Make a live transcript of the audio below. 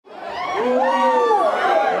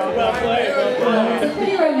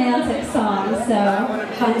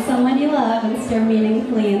love and stare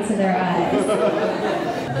meaningfully into their eyes.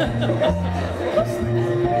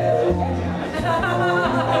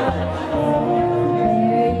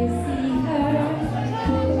 There you see her,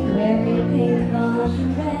 wearing pink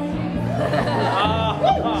lingerie.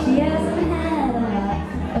 She hasn't had a lot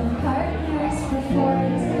of partners before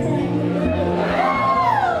today.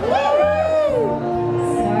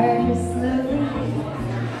 Start her slowly,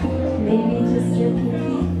 maybe just your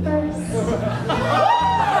pinky first.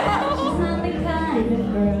 She's not the kind of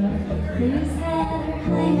girl who's had her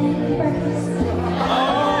climax first.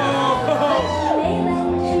 But she may let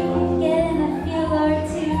you get in a feel or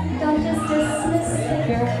two. Don't just dismiss the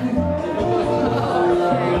girl.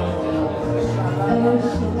 Oh,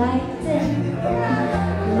 she liked it.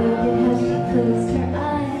 Look at how she closed her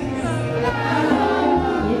eyes.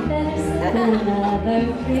 You better slip another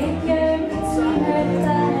finger between her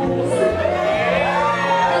thighs.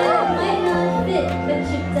 And it might not fit, but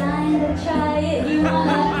you're dying to try it. You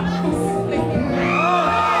wanna kiss the girl.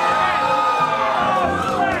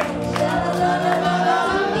 Sha-la-la-la-la,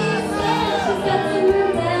 don't be scared. She's got some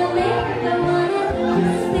room down there. Don't wanna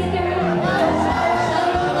kiss the girl.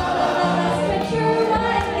 Sha-la-la-la-la, stretch your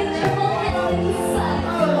wide, get your whole head inside.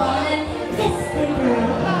 Go on and kiss the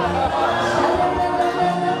girl.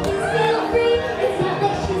 Sha-la-la-la-la, please feel free. It's not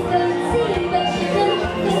like she's going to see you, but she can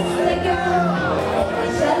kiss the girl.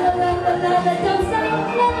 Sha-la-la-la-la, don't stop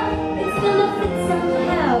now. It's gonna fit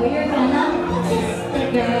somehow. You're gonna kiss the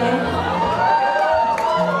girl.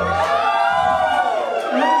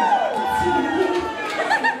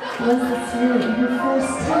 Was this really her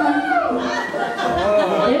first time?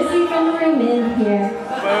 There's even room in here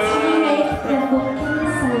to make the book and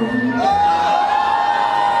sound.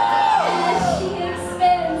 As she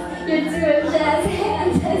expands, you're doing jazz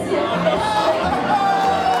hands as you kiss the girl.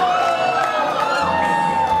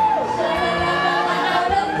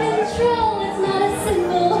 Out of control, it's not a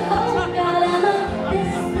simple oh God, I'ma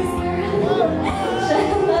kiss this girl.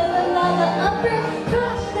 Sha-la-la-la, upper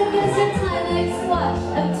crotch that gives you time to squash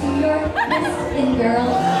up to your kissing girl.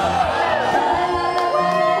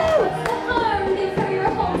 Sha-la-la-la-la, what's the harm? Give her your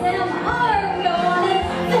whole damn arm. Go on and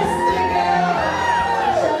kiss the girl.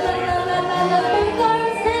 Sha-la-la-la-la, big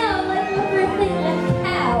arms now, like a birthday a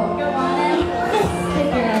cow. Go on and kiss the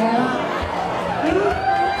girl. You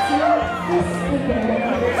want to kiss the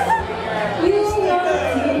girl. You want to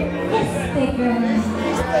kiss the girl.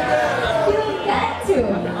 You got to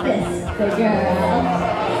kiss the girl.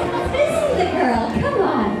 Kiss the girl, come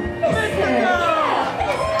on.